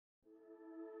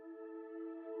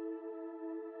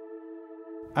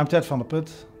I'm Ted van der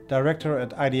Put, Director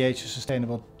at IDH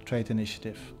Sustainable Trade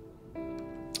Initiative.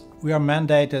 We are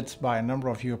mandated by a number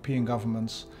of European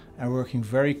governments and working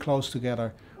very close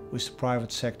together with the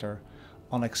private sector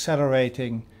on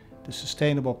accelerating the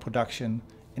sustainable production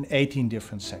in 18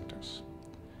 different sectors.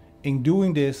 In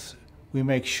doing this, we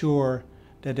make sure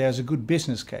that there's a good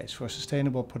business case for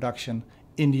sustainable production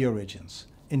in the origins,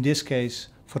 in this case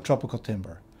for tropical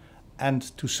timber. And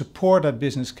to support that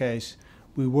business case,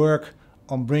 we work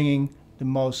on bringing the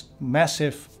most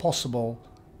massive possible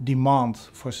demand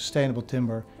for sustainable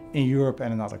timber in Europe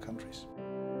and in other countries.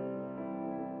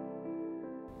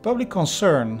 Public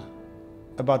concern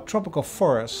about tropical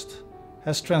forest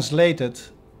has translated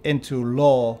into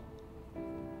law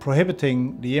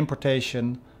prohibiting the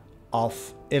importation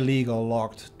of illegal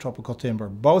logged tropical timber,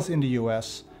 both in the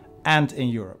US and in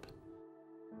Europe.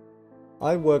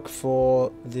 I work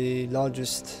for the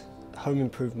largest home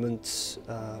improvements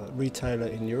retailer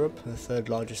in Europe, the third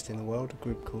largest in the world, a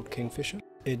group called Kingfisher.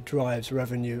 It drives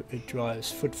revenue, it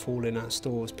drives footfall in our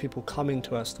stores. People come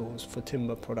into our stores for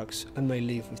timber products and may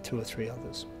leave with 2 or 3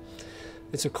 others.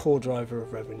 It's a core driver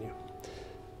of revenue.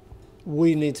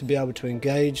 We need to be able to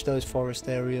engage those forest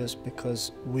areas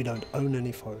because we don't own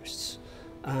any forests.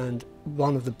 And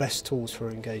one of the best tools for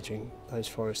engaging those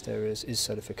forest areas is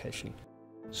certification.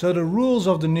 So the rules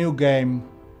of the new game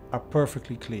are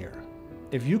perfectly clear.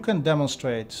 If you can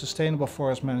demonstrate sustainable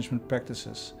forest management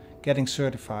practices getting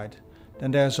certified, then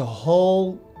there's a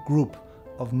whole group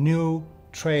of new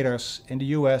traders in the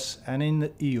US and in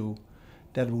the EU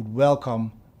that would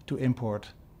welcome to import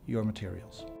your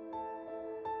materials.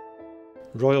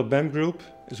 Royal BAM Group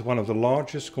is one of the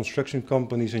largest construction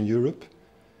companies in Europe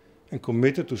and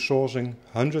committed to sourcing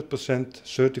 100%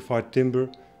 certified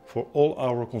timber for all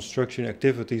our construction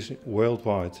activities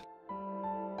worldwide.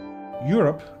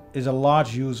 Europe is a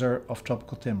large user of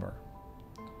tropical timber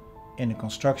in the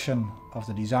construction of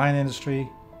the design industry,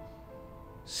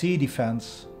 sea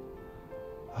defense,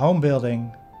 home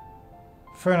building,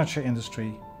 furniture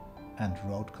industry and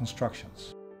road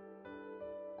constructions.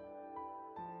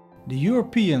 The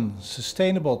European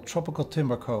Sustainable Tropical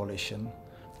Timber Coalition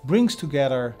brings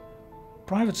together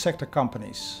private sector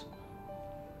companies,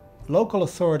 local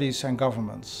authorities and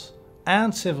governments,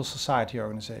 and civil society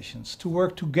organizations to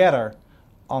work together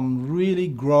on really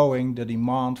growing the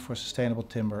demand for sustainable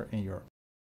timber in Europe.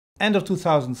 End of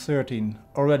 2013,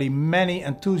 already many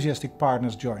enthusiastic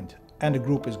partners joined, and the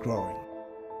group is growing.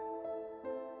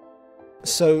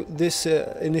 So this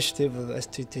initiative of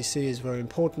EUSTTC is very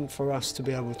important for us to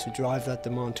be able to drive that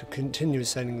demand, to continue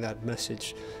sending that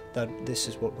message that this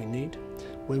is what we need.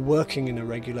 We're working in a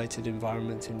regulated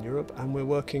environment in Europe, and we're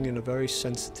working in a very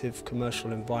sensitive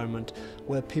commercial environment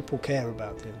where people care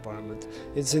about the environment.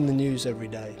 It's in the news every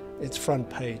day, it's front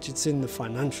page, it's in the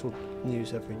financial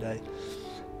news every day.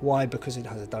 Why? Because it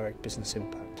has a direct business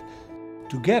impact.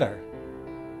 Together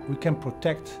we can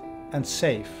protect and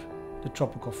save the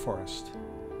tropical forest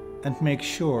and make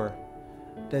sure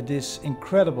that this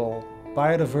incredible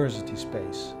biodiversity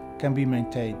space can be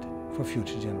maintained for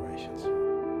future generations.